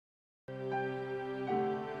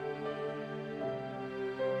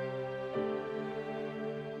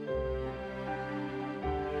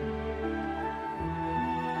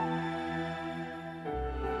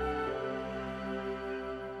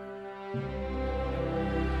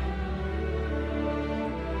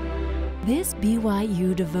This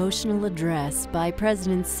BYU devotional address by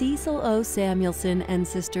President Cecil O. Samuelson and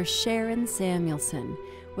Sister Sharon Samuelson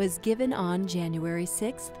was given on January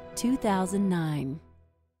 6, 2009.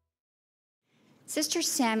 Sister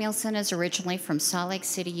Samuelson is originally from Salt Lake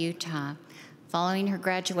City, Utah. Following her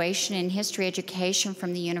graduation in history education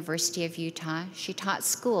from the University of Utah, she taught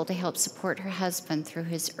school to help support her husband through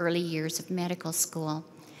his early years of medical school.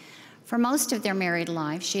 For most of their married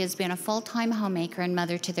life, she has been a full-time homemaker and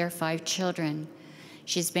mother to their 5 children.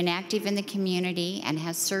 She's been active in the community and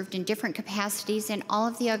has served in different capacities in all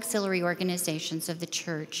of the auxiliary organizations of the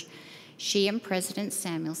church. She and President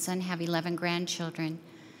Samuelson have 11 grandchildren.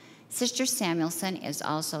 Sister Samuelson is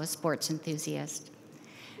also a sports enthusiast.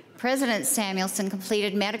 President Samuelson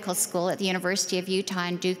completed medical school at the University of Utah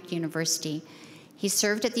and Duke University. He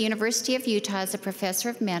served at the University of Utah as a professor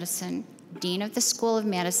of medicine, dean of the School of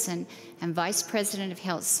Medicine, and vice president of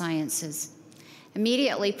health sciences.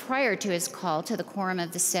 Immediately prior to his call to the Quorum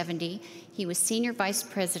of the 70, he was senior vice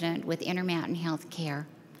president with Intermountain Health Care.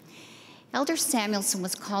 Elder Samuelson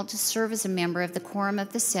was called to serve as a member of the Quorum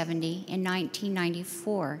of the 70 in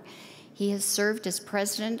 1994. He has served as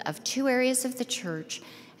president of 2 areas of the church,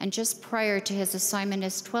 and just prior to his assignment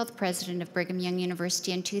as 12th president of Brigham Young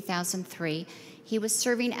University in 2003, he was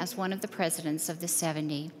serving as one of the presidents of the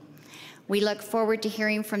 70. We look forward to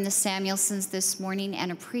hearing from the Samuelsons this morning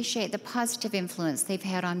and appreciate the positive influence they've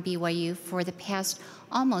had on BYU for the past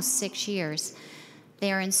almost 6 years.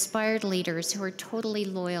 They are inspired leaders who are totally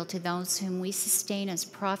loyal to those whom we sustain as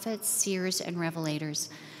prophets, seers, and revelators.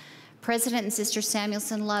 President and Sister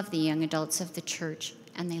Samuelson love the young adults of the church,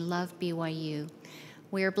 and they love BYU.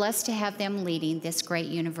 We are blessed to have them leading this great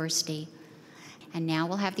university. And now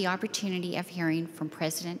we'll have the opportunity of hearing from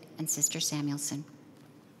President and Sister Samuelson.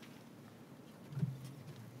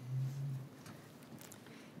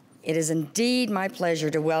 It is indeed my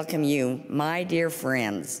pleasure to welcome you, my dear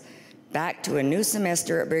friends, back to a new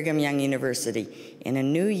semester at Brigham Young University in a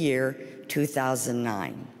new year,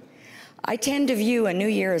 2009. I tend to view a new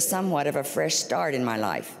year as somewhat of a fresh start in my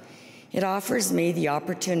life. It offers me the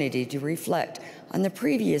opportunity to reflect on the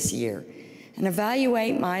previous year and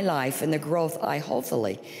evaluate my life and the growth I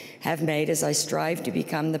hopefully have made as I strive to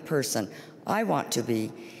become the person I want to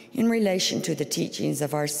be in relation to the teachings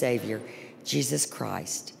of our Savior, Jesus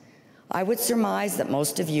Christ. I would surmise that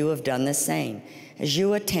most of you have done the same as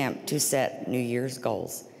you attempt to set New Year's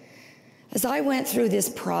goals. As I went through this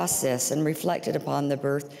process and reflected upon the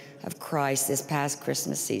birth of Christ this past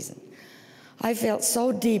Christmas season, I felt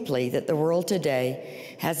so deeply that the world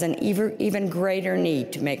today has an even greater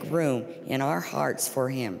need to make room in our hearts for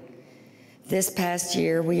Him. This past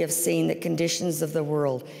year, we have seen that conditions of the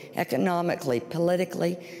world, economically,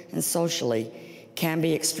 politically, and socially, can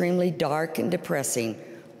be extremely dark and depressing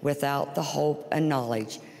without the hope and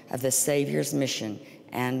knowledge of the Savior's mission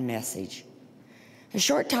and message. A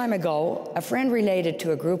short time ago, a friend related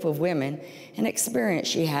to a group of women an experience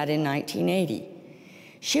she had in 1980.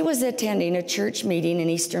 She was attending a church meeting in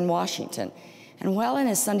Eastern Washington, and while in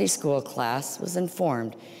a Sunday school class was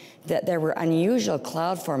informed that there were unusual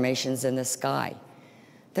cloud formations in the sky.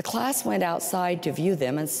 The class went outside to view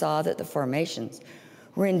them and saw that the formations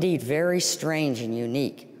were indeed very strange and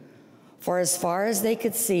unique. For as far as they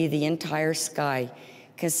could see, the entire sky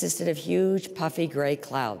consisted of huge, puffy gray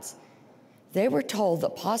clouds. They were told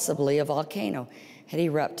that possibly a volcano had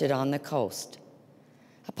erupted on the coast.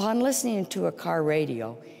 Upon listening to a car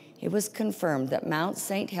radio, it was confirmed that Mount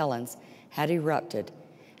St. Helens had erupted,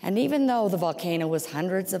 and even though the volcano was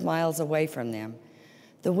hundreds of miles away from them,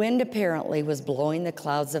 the wind apparently was blowing the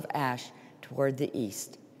clouds of ash toward the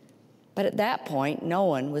east. But at that point, no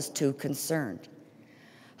one was too concerned.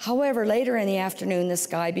 However, later in the afternoon, the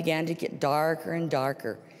sky began to get darker and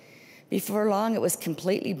darker. Before long, it was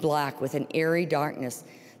completely black with an eerie darkness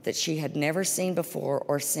that she had never seen before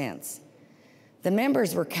or since. The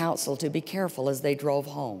members were counseled to be careful as they drove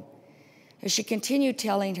home. As she continued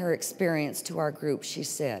telling her experience to our group, she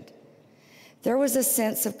said, "There was a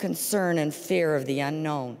sense of concern and fear of the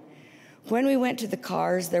unknown. When we went to the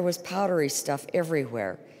cars, there was powdery stuff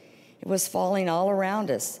everywhere. It was falling all around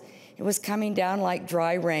us. It was coming down like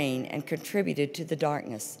dry rain and contributed to the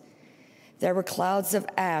darkness. There were clouds of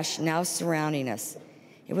ash now surrounding us.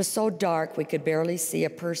 It was so dark we could barely see a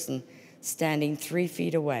person standing 3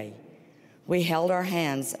 feet away. We held our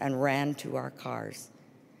hands and ran to our cars.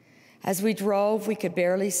 As we drove, we could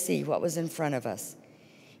barely see what was in front of us.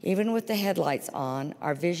 Even with the headlights on,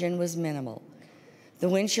 our vision was minimal. The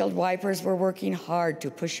windshield wipers were working hard to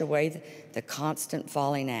push away the constant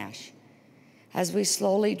falling ash. As we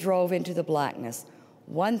slowly drove into the blackness,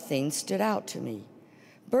 one thing stood out to me.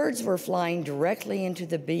 Birds were flying directly into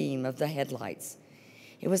the beam of the headlights.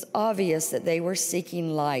 It was obvious that they were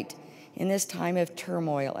seeking light in this time of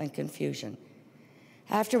turmoil and confusion.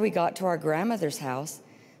 After we got to our grandmother's house,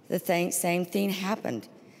 the same thing happened.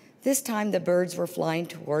 This time the birds were flying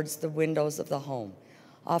towards the windows of the home,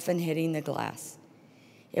 often hitting the glass.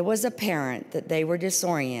 It was apparent that they were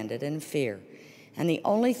disoriented and in fear, and the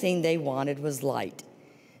only thing they wanted was light.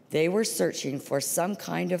 They were searching for some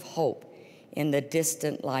kind of hope in the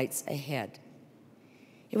distant lights ahead.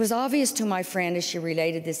 It was obvious to my friend as she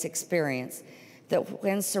related this experience that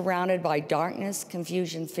when surrounded by darkness,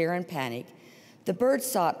 confusion, fear, and panic, the birds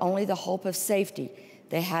sought only the hope of safety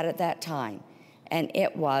they had at that time, and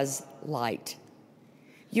it was light.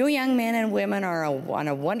 You young men and women are on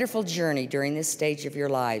a wonderful journey during this stage of your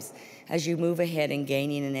lives as you move ahead in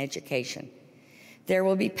gaining an education. There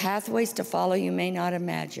will be pathways to follow you may not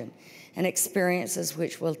imagine, and experiences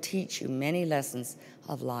which will teach you many lessons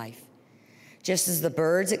of life. Just as the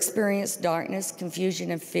birds experienced darkness,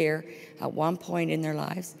 confusion, and fear at one point in their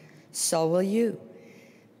lives, so will you.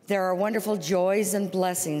 There are wonderful joys and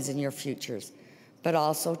blessings in your futures, but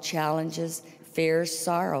also challenges, fears,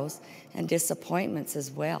 sorrows, and disappointments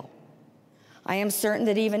as well. I am certain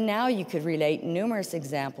that even now you could relate numerous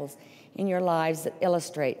examples in your lives that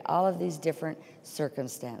illustrate all of these different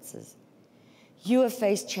circumstances. You have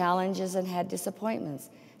faced challenges and had disappointments,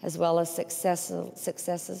 as well as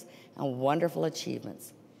successes and wonderful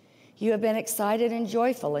achievements. You have been excited and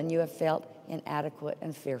joyful, and you have felt inadequate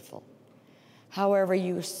and fearful. However,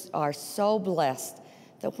 you are so blessed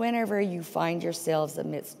that whenever you find yourselves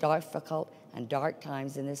amidst difficult and dark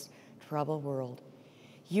times in this troubled world,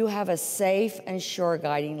 you have a safe and sure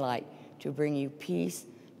guiding light to bring you peace,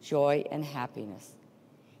 joy, and happiness.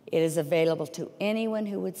 It is available to anyone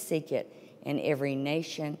who would seek it in every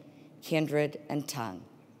nation, kindred, and tongue.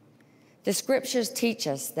 The scriptures teach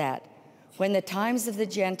us that when the times of the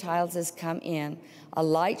Gentiles is come in, a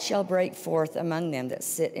light shall break forth among them that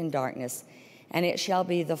sit in darkness, and it shall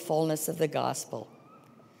be the fullness of the gospel.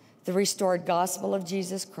 The restored gospel of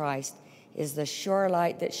Jesus Christ is the sure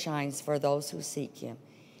light that shines for those who seek him,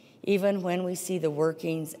 even when we see the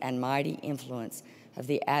workings and mighty influence of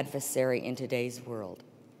the adversary in today's world.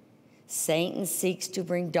 Satan seeks to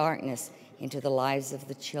bring darkness into the lives of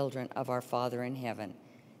the children of our Father in heaven,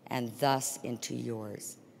 and thus into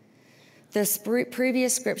yours. The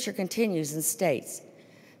previous scripture continues and states,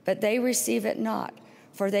 "But they receive it not,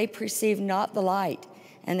 for they perceive not the light,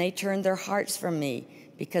 and they turn their hearts from me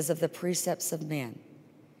because of the precepts of men."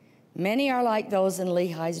 Many are like those in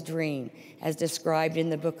Lehi's dream, as described in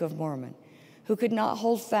the Book of Mormon, who could not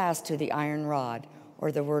hold fast to the iron rod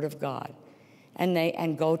or the word of God,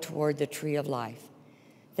 and go toward the tree of life.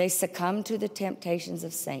 They succumb to the temptations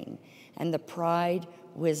of Satan and the pride,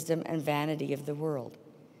 wisdom, and vanity of the world.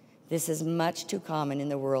 This is much too common in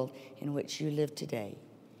the world in which you live today.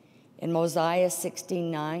 In Mosiah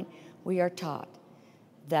 16:9, we are taught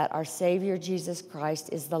that our Savior Jesus Christ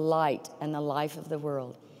is the light and the life of the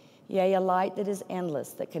world, yea, a light that is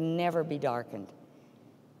endless, that can never be darkened.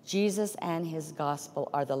 Jesus and his gospel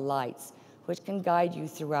are the lights which can guide you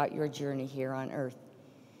throughout your journey here on earth.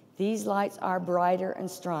 These lights are brighter and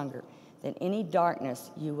stronger than any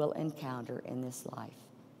darkness you will encounter in this life.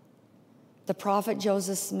 The prophet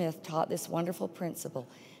Joseph Smith taught this wonderful principle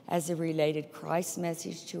as he related Christ's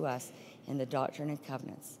message to us in the Doctrine and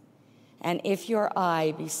Covenants. "And if your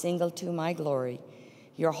eye be single to my glory,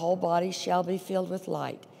 your whole body shall be filled with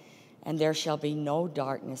light, and there shall be no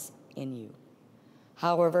darkness in you."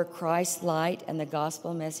 However, Christ's light and the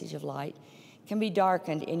gospel message of light can be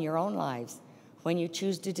darkened in your own lives when you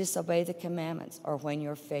choose to disobey the commandments or when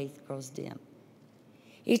your faith grows dim.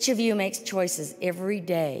 Each of you makes choices every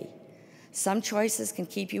day. Some choices can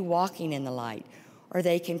keep you walking in the light, or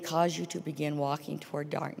they can cause you to begin walking toward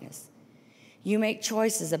darkness. You make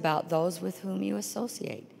choices about those with whom you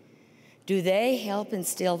associate. Do they help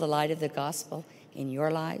instill the light of the gospel in your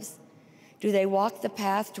lives? Do they walk the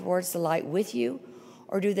path towards the light with you,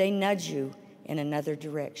 or do they nudge you in another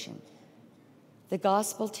direction? The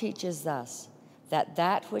gospel teaches us that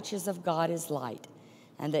that which is of God is light,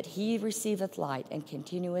 and that he receiveth light and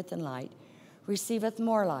continueth in light, receiveth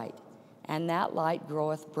more light, and that light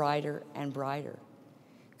groweth brighter and brighter.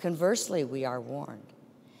 Conversely, we are warned,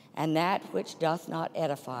 and that which doth not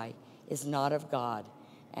edify is not of God,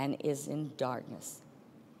 and is in darkness.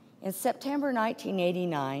 In September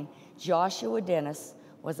 1989, Joshua Dennis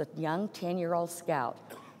was a young 10-year-old scout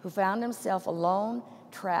who found himself alone,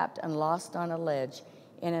 trapped, and lost on a ledge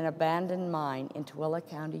in an abandoned mine in Tooele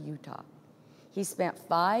County, Utah. He spent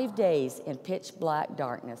 5 days in pitch black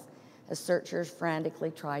darkness as searchers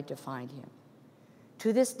frantically tried to find him.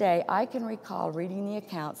 To this day, I can recall reading the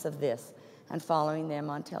accounts of this and following them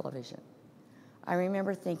on television. I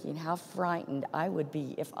remember thinking how frightened I would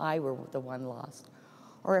be if I were the one lost,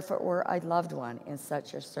 or if it were a loved one in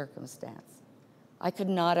such a circumstance. I could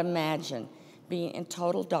not imagine being in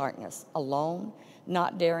total darkness, alone,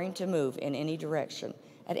 not daring to move in any direction,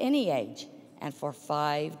 at any age, and for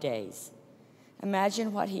 5 days.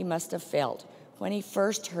 Imagine what he must have felt when he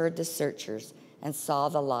first heard the searchers and saw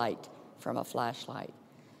the light from a flashlight,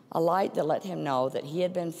 a light that let him know that he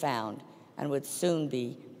had been found and would soon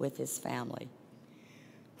be with his family.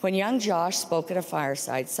 When young Josh spoke at a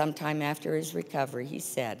fireside sometime after his recovery, he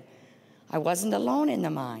said, "I wasn't alone in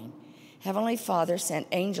the mine. Heavenly Father sent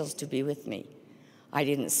angels to be with me. I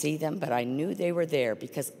didn't see them, but I knew they were there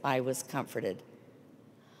because I was comforted."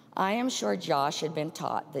 I am sure Josh had been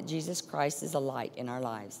taught that Jesus Christ is a light in our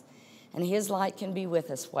lives, and his light can be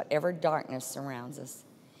with us whatever darkness surrounds us.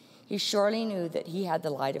 He surely knew that he had the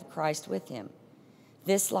light of Christ with him.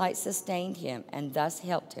 This light sustained him and thus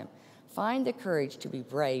helped him find the courage to be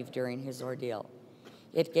brave during his ordeal.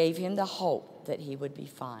 It gave him the hope that he would be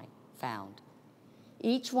found.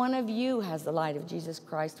 Each one of you has the light of Jesus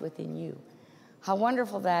Christ within you. How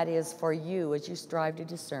wonderful that is for you as you strive to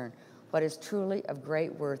discern what is truly of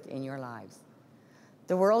great worth in your lives.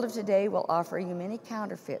 The world of today will offer you many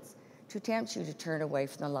counterfeits to tempt you to turn away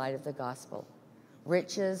from the light of the gospel.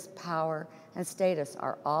 Riches, power, and status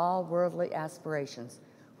are all worldly aspirations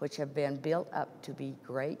which have been built up to be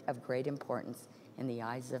of great importance in the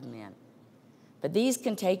eyes of men. But these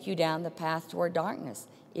can take you down the path toward darkness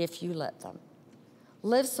if you let them.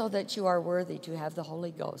 Live so that you are worthy to have the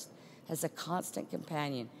Holy Ghost as a constant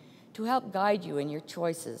companion to help guide you in your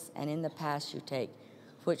choices and in the paths you take,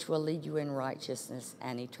 which will lead you in righteousness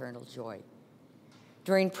and eternal joy.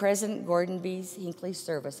 During President Gordon B. Hinckley's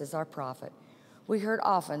service as our prophet, we heard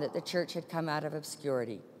often that the church had come out of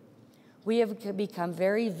obscurity. We have become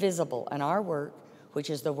very visible, and our work, which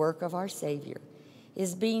is the work of our Savior,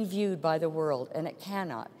 is being viewed by the world, and it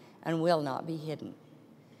cannot and will not be hidden.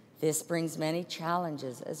 This brings many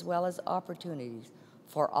challenges as well as opportunities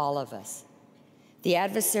for all of us. The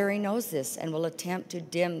adversary knows this and will attempt to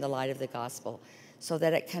dim the light of the gospel so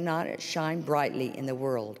that it cannot shine brightly in the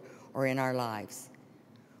world or in our lives.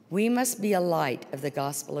 We must be a light of the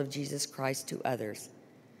gospel of Jesus Christ to others.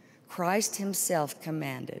 Christ himself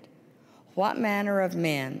commanded, "What manner of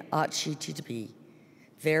men ought ye to be?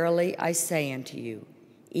 Verily I say unto you,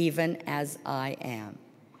 even as I am."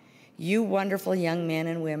 You wonderful young men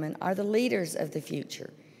and women are the leaders of the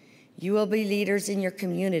future. You will be leaders in your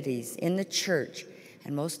communities, in the church,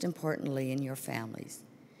 and most importantly, in your families.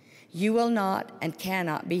 You will not and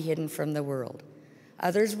cannot be hidden from the world.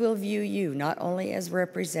 Others will view you not only as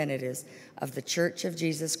representatives of the Church of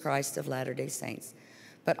Jesus Christ of Latter-day Saints,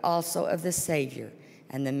 but also of the Savior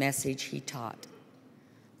and the message he taught.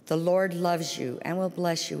 The Lord loves you and will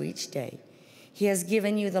bless you each day. He has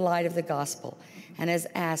given you the light of the gospel and has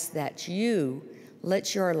asked that you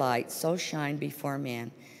let your light so shine before men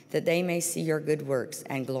that they may see your good works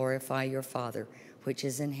and glorify your Father which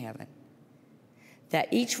is in heaven.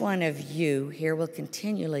 That each one of you here will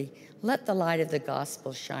continually let the light of the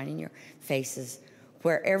gospel shine in your faces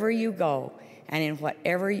wherever you go and in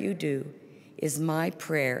whatever you do is my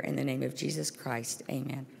prayer in the name of Jesus Christ.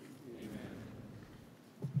 Amen.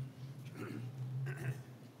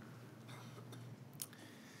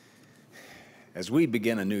 As we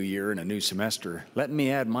begin a new year and a new semester, let me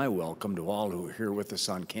add my welcome to all who are here with us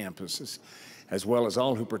on campuses, as well as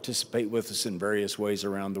all who participate with us in various ways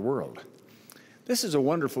around the world. This is a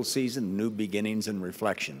wonderful season of new beginnings and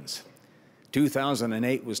reflections.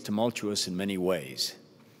 2008 was tumultuous in many ways.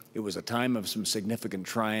 It was a time of some significant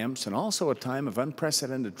triumphs and also a time of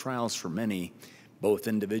unprecedented trials for many, both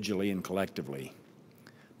individually and collectively.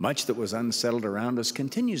 Much that was unsettled around us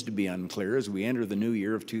continues to be unclear as we enter the new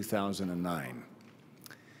year of 2009.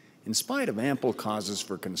 In spite of ample causes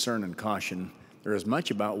for concern and caution, there is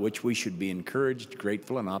much about which we should be encouraged,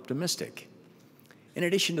 grateful, and optimistic. In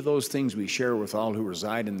addition to those things we share with all who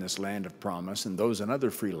reside in this land of promise and those in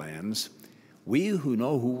other free lands, we who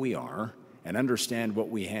know who we are and understand what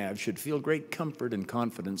we have should feel great comfort and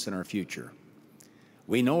confidence in our future.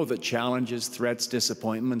 We know that challenges, threats,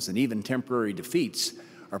 disappointments, and even temporary defeats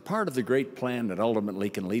are part of the great plan that ultimately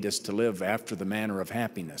can lead us to live after the manner of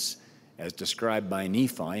happiness, as described by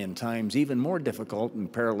Nephi in times even more difficult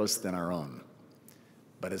and perilous than our own.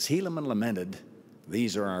 But as Helaman lamented,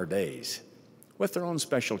 these are our days, with their own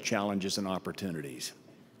special challenges and opportunities.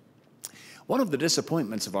 One of the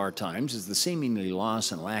disappointments of our times is the seemingly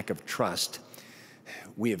loss and lack of trust.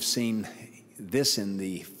 We have seen this in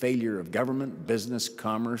the failure of government, business,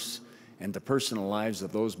 commerce, and the personal lives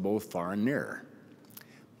of those both far and near.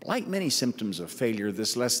 Like many symptoms of failure,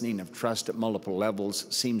 this lessening of trust at multiple levels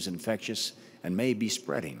seems infectious and may be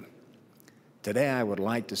spreading. Today, I would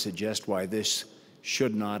like to suggest why this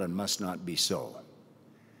should not and must not be so.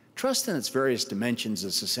 Trust in its various dimensions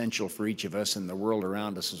is essential for each of us and the world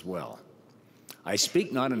around us as well. I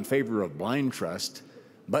speak not in favor of blind trust,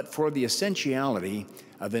 but for the essentiality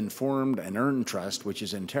of informed and earned trust, which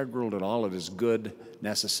is integral to all that is good,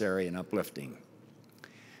 necessary, and uplifting.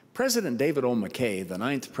 President David O. McKay, the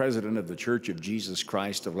 9th president of the Church of Jesus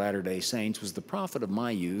Christ of Latter-day Saints, was the prophet of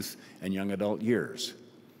my youth and young adult years.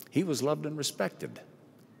 He was loved and respected.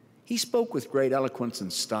 He spoke with great eloquence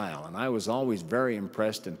and style, and I was always very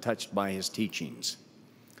impressed and touched by his teachings.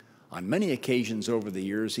 On many occasions over the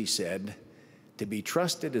years, he said, "To be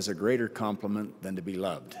trusted is a greater compliment than to be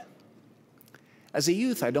loved." As a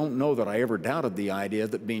youth, I don't know that I ever doubted the idea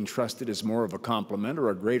that being trusted is more of a compliment or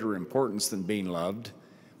a greater importance than being loved,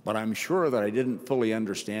 but I'm sure that I didn't fully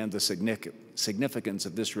understand the significance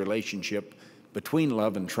of this relationship between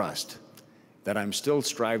love and trust, that I'm still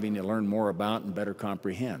striving to learn more about and better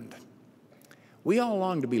comprehend. We all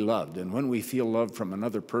long to be loved, and when we feel love from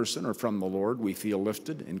another person or from the Lord, we feel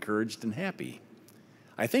lifted, encouraged, and happy.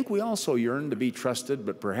 I think we also yearn to be trusted,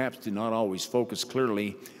 but perhaps do not always focus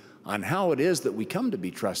clearly on how it is that we come to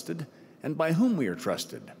be trusted and by whom we are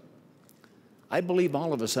trusted. I believe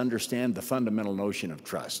all of us understand the fundamental notion of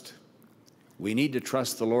trust. We need to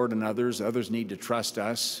trust the Lord and others need to trust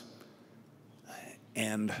us,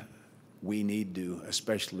 and we need to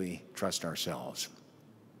especially trust ourselves.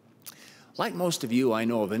 Like most of you, I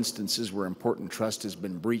know of instances where important trust has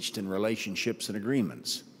been breached in relationships and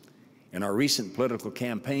agreements. In our recent political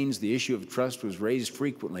campaigns, the issue of trust was raised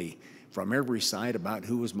frequently from every side about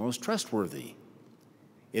who was most trustworthy.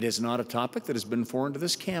 It is not a topic that has been foreign to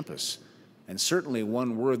this campus, and certainly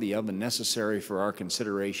one worthy of and necessary for our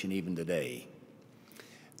consideration even today.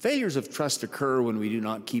 Failures of trust occur when we do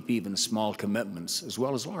not keep even small commitments as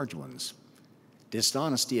well as large ones.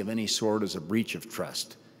 Dishonesty of any sort is a breach of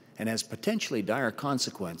trust and has potentially dire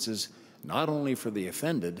consequences not only for the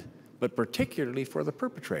offended, but particularly for the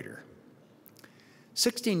perpetrator.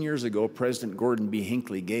 16 years ago, President Gordon B.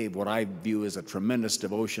 Hinckley gave what I view as a tremendous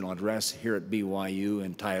devotional address here at BYU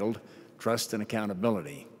entitled Trust and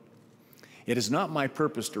Accountability. It is not my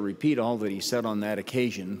purpose to repeat all that he said on that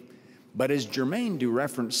occasion, but is germane to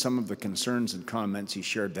reference some of the concerns and comments he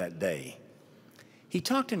shared that day. He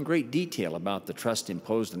talked in great detail about the trust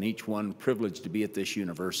imposed on each one privileged to be at this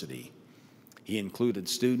university. He included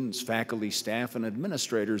students, faculty, staff, and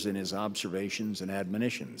administrators in his observations and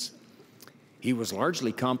admonitions. He was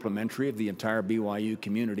largely complimentary of the entire BYU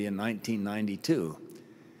community in 1992.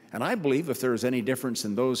 And I believe if there is any difference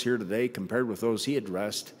in those here today compared with those he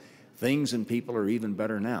addressed, things and people are even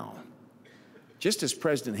better now. Just as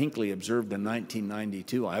President Hinckley observed in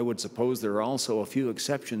 1992, I would suppose there are also a few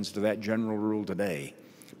exceptions to that general rule today,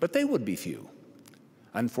 but they would be few.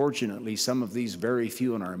 Unfortunately, some of these very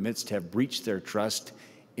few in our midst have breached their trust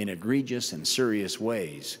in egregious and serious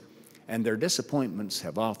ways, and their disappointments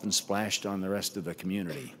have often splashed on the rest of the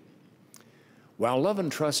community. While love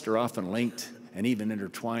and trust are often linked and even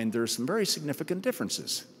intertwined, there are some very significant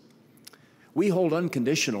differences. We hold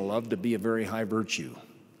unconditional love to be a very high virtue.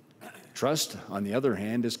 Trust, on the other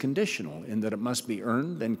hand, is conditional in that it must be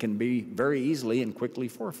earned and can be very easily and quickly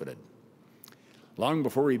forfeited. Long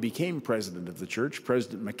before he became president of the church,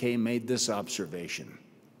 President McKay made this observation: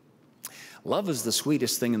 "Love is the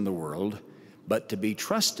sweetest thing in the world, but to be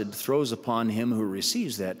trusted throws upon him who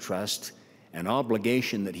receives that trust an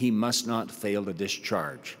obligation that he must not fail to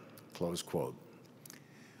discharge." Close quote.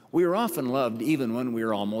 We are often loved even when we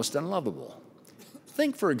are almost unlovable.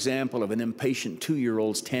 Think, for example, of an impatient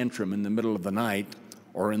 2-year-old's tantrum in the middle of the night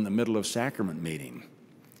or in the middle of sacrament meeting.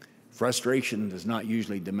 Frustration does not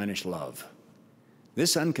usually diminish love.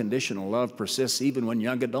 This unconditional love persists even when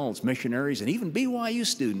young adults, missionaries, and even BYU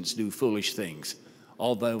students do foolish things,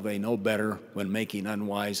 although they know better when making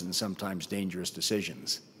unwise and sometimes dangerous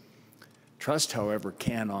decisions. Trust, however,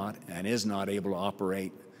 cannot and is not able to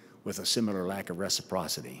operate with a similar lack of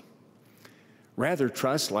reciprocity. Rather,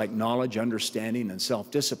 trust, like knowledge, understanding, and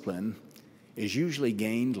self-discipline, is usually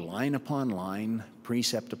gained line upon line,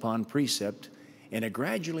 precept upon precept, in a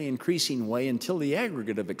gradually increasing way until the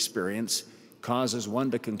aggregate of experience causes one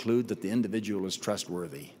to conclude that the individual is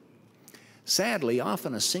trustworthy. Sadly,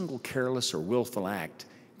 often a single careless or willful act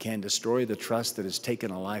can destroy the trust that has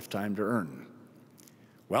taken a lifetime to earn.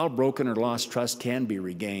 While broken or lost trust can be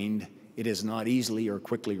regained, it is not easily or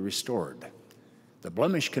quickly restored. The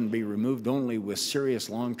blemish can be removed only with serious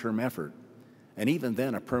long-term effort, and even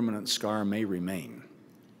then a permanent scar may remain.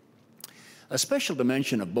 A special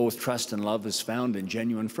dimension of both trust and love is found in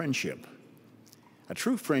genuine friendship. A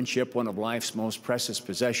true friendship, one of life's most precious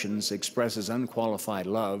possessions, expresses unqualified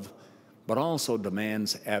love, but also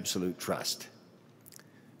demands absolute trust.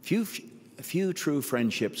 Few true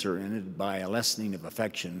friendships are ended by a lessening of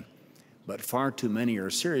affection, but far too many are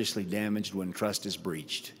seriously damaged when trust is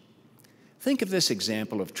breached. Think of this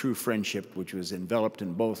example of true friendship which was enveloped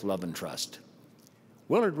in both love and trust.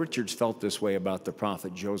 Willard Richards felt this way about the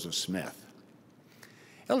prophet Joseph Smith.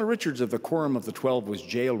 Elder Richards of the Quorum of the 12 was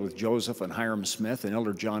jailed with Joseph and Hiram Smith and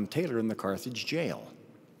Elder John Taylor in the Carthage jail.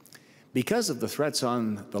 Because of the threats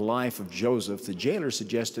on the life of Joseph, the jailer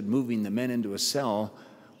suggested moving the men into a cell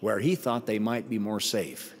where he thought they might be more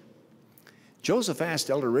safe. Joseph asked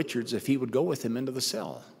Elder Richards if he would go with him into the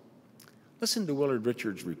cell. Listen to Willard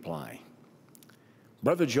Richards' reply.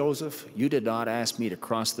 "Brother Joseph, you did not ask me to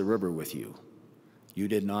cross the river with you. You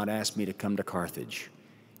did not ask me to come to Carthage.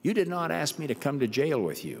 You did not ask me to come to jail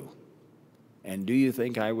with you. And do you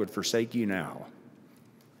think I would forsake you now?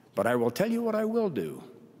 But I will tell you what I will do.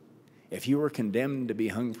 If you are condemned to be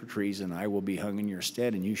hung for treason, I will be hung in your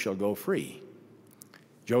stead, and you shall go free."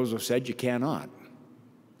 Joseph said, "You cannot."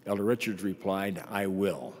 Elder Richards replied, "I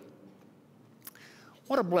will."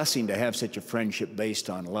 What a blessing to have such a friendship based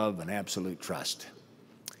on love and absolute trust.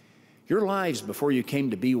 Your lives before you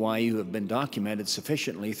came to BYU have been documented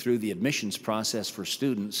sufficiently through the admissions process for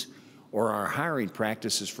students or our hiring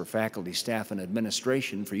practices for faculty, staff, and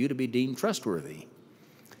administration for you to be deemed trustworthy.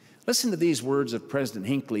 Listen to these words of President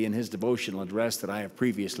Hinckley in his devotional address that I have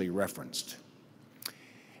previously referenced.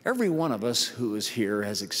 Every one of us who is here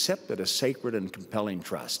has accepted a sacred and compelling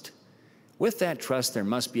trust. With that trust, there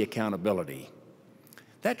must be accountability.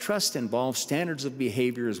 That trust involves standards of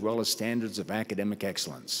behavior as well as standards of academic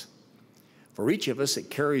excellence. For each of us, it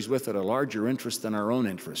carries with it a larger interest than our own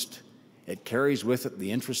interest. It carries with it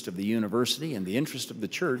the interest of the university and the interest of the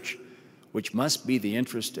church, which must be the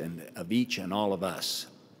interest of each and all of us.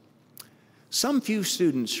 Some few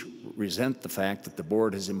students resent the fact that the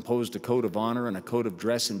board has imposed a code of honor and a code of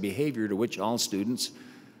dress and behavior to which all students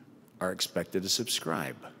are expected to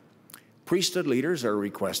subscribe. Priesthood leaders are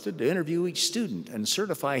requested to interview each student and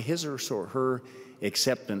certify his or her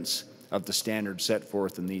acceptance of the standards set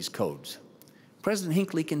forth in these codes. President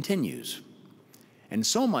Hinckley continues, "And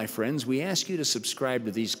so, my friends, we ask you to subscribe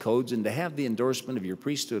to these codes and to have the endorsement of your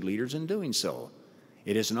priesthood leaders in doing so.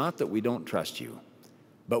 It is not that we don't trust you,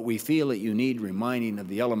 but we feel that you need reminding of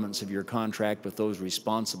the elements of your contract with those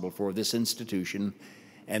responsible for this institution,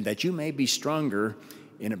 and that you may be stronger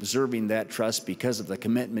in observing that trust because of the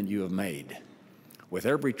commitment you have made. With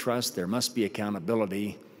every trust, there must be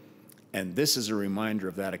accountability, and this is a reminder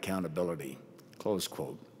of that accountability." Close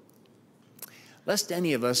quote. Lest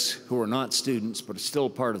any of us who are not students but are still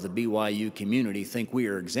part of the BYU community think we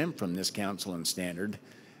are exempt from this counsel and standard,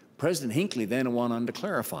 President Hinckley then went on to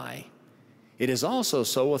clarify, "It is also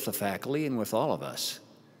so with the faculty and with all of us.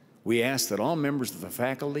 We ask that all members of the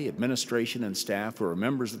faculty, administration, and staff who are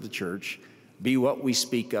members of the church be what we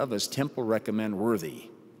speak of as temple recommend worthy.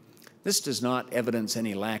 This does not evidence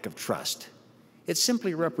any lack of trust. It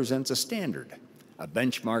simply represents a standard, a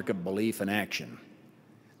benchmark of belief and action.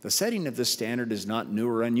 The setting of this standard is not new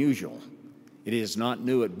or unusual. It is not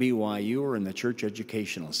new at BYU or in the church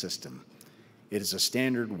educational system. It is a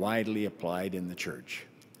standard widely applied in the church."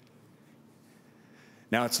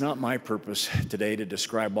 Now, it's not my purpose today to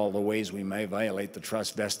describe all the ways we may violate the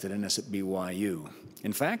trust vested in us at BYU.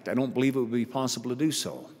 In fact, I don't believe it would be possible to do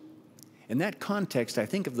so. In that context, I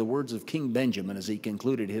think of the words of King Benjamin as he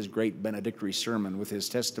concluded his great benedictory sermon with his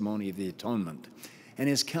testimony of the atonement and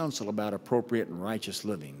his counsel about appropriate and righteous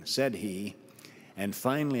living. Said he, "And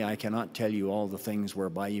finally, I cannot tell you all the things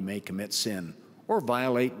whereby you may commit sin or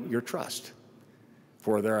violate your trust.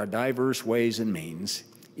 For there are diverse ways and means,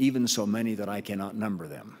 even so many that I cannot number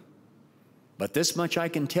them. But this much I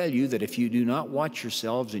can tell you, that if you do not watch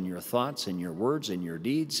yourselves in your thoughts and your words and your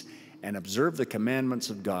deeds, and observe the commandments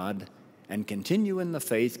of God, and continue in the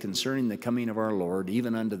faith concerning the coming of our Lord,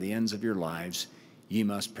 even unto the ends of your lives, ye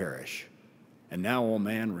must perish. And now, O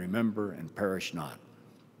man, remember and perish not."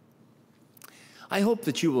 I hope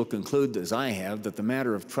that you will conclude, as I have, that the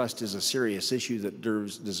matter of trust is a serious issue that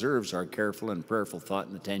deserves our careful and prayerful thought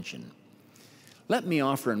and attention. Let me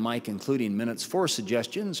offer in my concluding minutes 4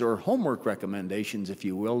 suggestions, or homework recommendations, if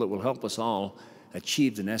you will, that will help us all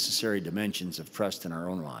achieve the necessary dimensions of trust in our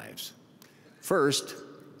own lives. First,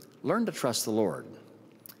 learn to trust the Lord.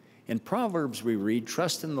 In Proverbs we read,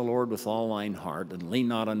 "Trust in the Lord with all thine heart, and lean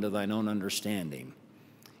not unto thine own understanding.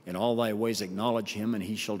 In all thy ways acknowledge him, and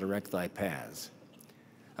he shall direct thy paths."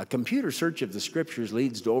 A computer search of the Scriptures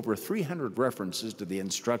leads to over 300 references to the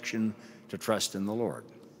instruction to trust in the Lord.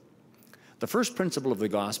 The first principle of the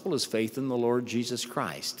gospel is faith in the Lord Jesus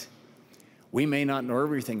Christ. We may not know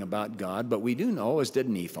everything about God, but we do know, as did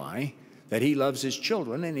Nephi, that he loves his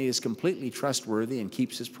children and he is completely trustworthy and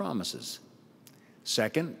keeps his promises.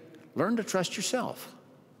 Second, learn to trust yourself.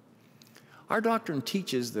 Our doctrine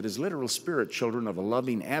teaches that as literal spirit children of a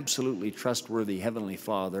loving, absolutely trustworthy Heavenly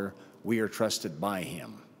Father, we are trusted by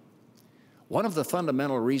Him. One of the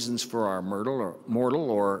fundamental reasons for our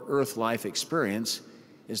mortal or earth life experience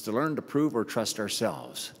is to learn to prove or trust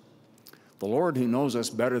ourselves. The Lord, who knows us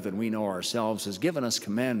better than we know ourselves, has given us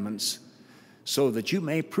commandments so that you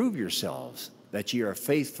may prove yourselves, that ye are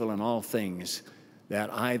faithful in all things,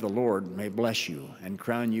 that I, the Lord, may bless you and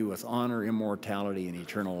crown you with honor, immortality, and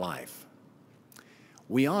eternal life.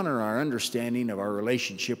 We honor our understanding of our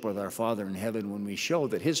relationship with our Father in heaven when we show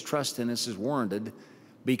that His trust in us is warranted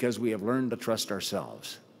because we have learned to trust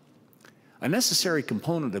ourselves. A necessary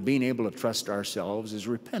component of being able to trust ourselves is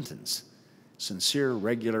repentance, sincere,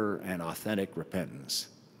 regular, and authentic repentance.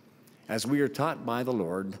 As we are taught by the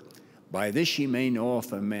Lord, by this ye may know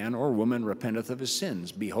if a man or woman repenteth of his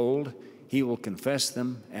sins. Behold, he will confess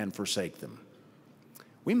them and forsake them.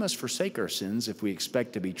 We must forsake our sins if we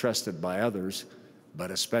expect to be trusted by others,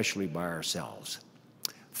 but especially by ourselves.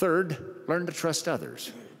 Third, learn to trust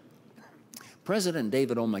others. President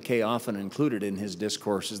David O. McKay often included in his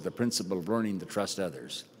discourses the principle of learning to trust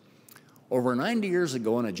others. Over 90 years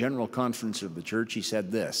ago in a general conference of the church, he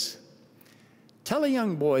said this: "Tell a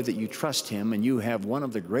young boy that you trust him and you have one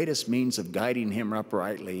of the greatest means of guiding him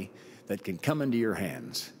uprightly that can come into your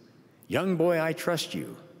hands. Young boy, I trust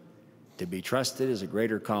you. To be trusted is a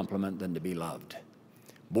greater compliment than to be loved.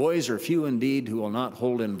 Boys are few indeed who will not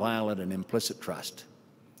hold inviolate and implicit trust."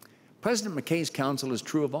 President McKay's counsel is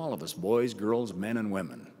true of all of us, boys, girls, men, and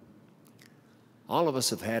women. All of us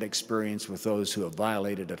have had experience with those who have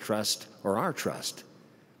violated a trust or our trust,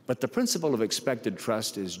 but the principle of expected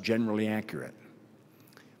trust is generally accurate.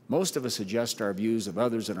 Most of us adjust our views of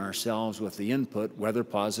others and ourselves with the input, whether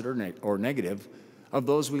positive or negative, of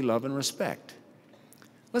those we love and respect.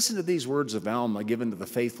 Listen to these words of Alma given to the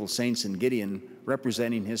faithful saints in Gideon,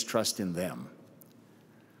 representing his trust in them.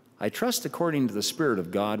 "I trust according to the Spirit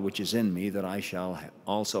of God which is in me, that I shall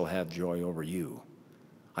also have joy over you.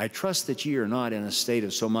 I trust that ye are not in a state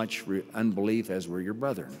of so much unbelief as were your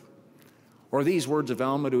brethren." Or these words of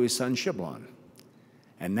Alma to his son Shiblon: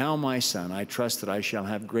 "And now, my son, I trust that I shall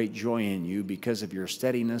have great joy in you because of your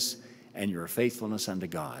steadiness and your faithfulness unto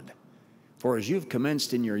God. For as you've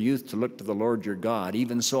commenced in your youth to look to the Lord your God,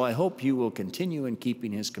 even so I hope you will continue in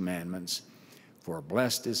keeping his commandments, for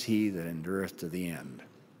blessed is he that endureth to the end."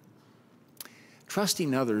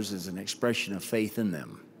 Trusting others is an expression of faith in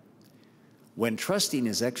them. When trusting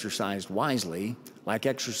is exercised wisely, like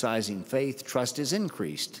exercising faith, trust is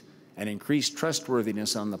increased, and increased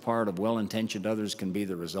trustworthiness on the part of well-intentioned others can be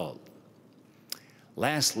the result.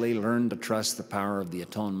 Lastly, learn to trust the power of the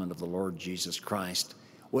atonement of the Lord Jesus Christ,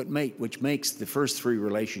 which makes the first three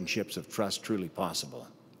relationships of trust truly possible.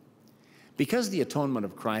 Because the atonement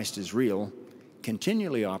of Christ is real,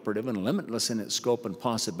 continually operative, and limitless in its scope and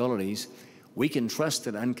possibilities, we can trust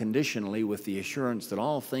it unconditionally with the assurance that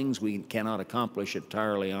all things we cannot accomplish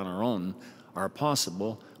entirely on our own are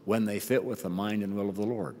possible when they fit with the mind and will of the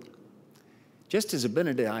Lord. Just as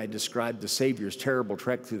Abinadi described the Savior's terrible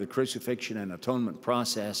trek through the crucifixion and atonement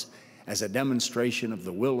process as a demonstration of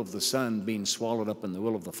the will of the Son being swallowed up in the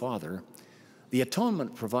will of the Father, the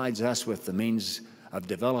atonement provides us with the means of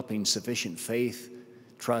developing sufficient faith,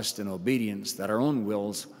 trust, and obedience that our own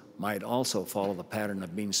wills might also follow the pattern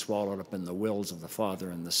of being swallowed up in the wills of the Father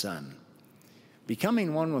and the Son.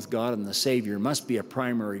 Becoming one with God and the Savior must be a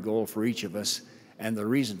primary goal for each of us, and the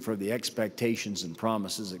reason for the expectations and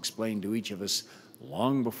promises explained to each of us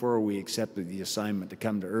long before we accepted the assignment to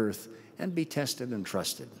come to earth and be tested and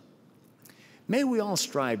trusted. May we all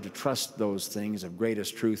strive to trust those things of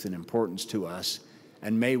greatest truth and importance to us,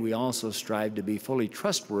 and may we also strive to be fully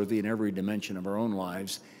trustworthy in every dimension of our own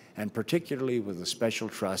lives, and particularly with the special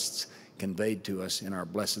trusts conveyed to us in our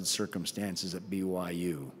blessed circumstances at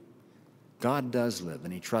BYU. God does live,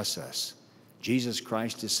 and he trusts us. Jesus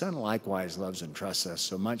Christ, his Son, likewise loves and trusts us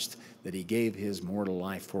so much that he gave his mortal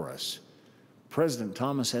life for us. President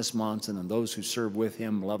Thomas S. Monson and those who serve with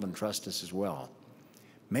him love and trust us as well.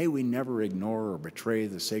 May we never ignore or betray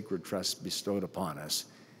the sacred trust bestowed upon us.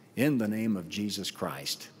 In the name of Jesus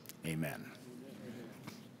Christ, amen.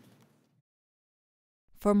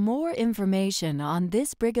 For more information on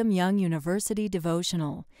this Brigham Young University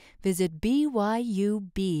devotional, visit byub.org.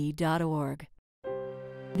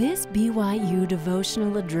 This BYU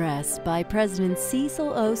devotional address by President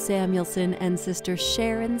Cecil O. Samuelson and Sister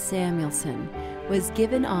Sharon Samuelson was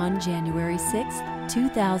given on January 6,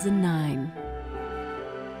 2009.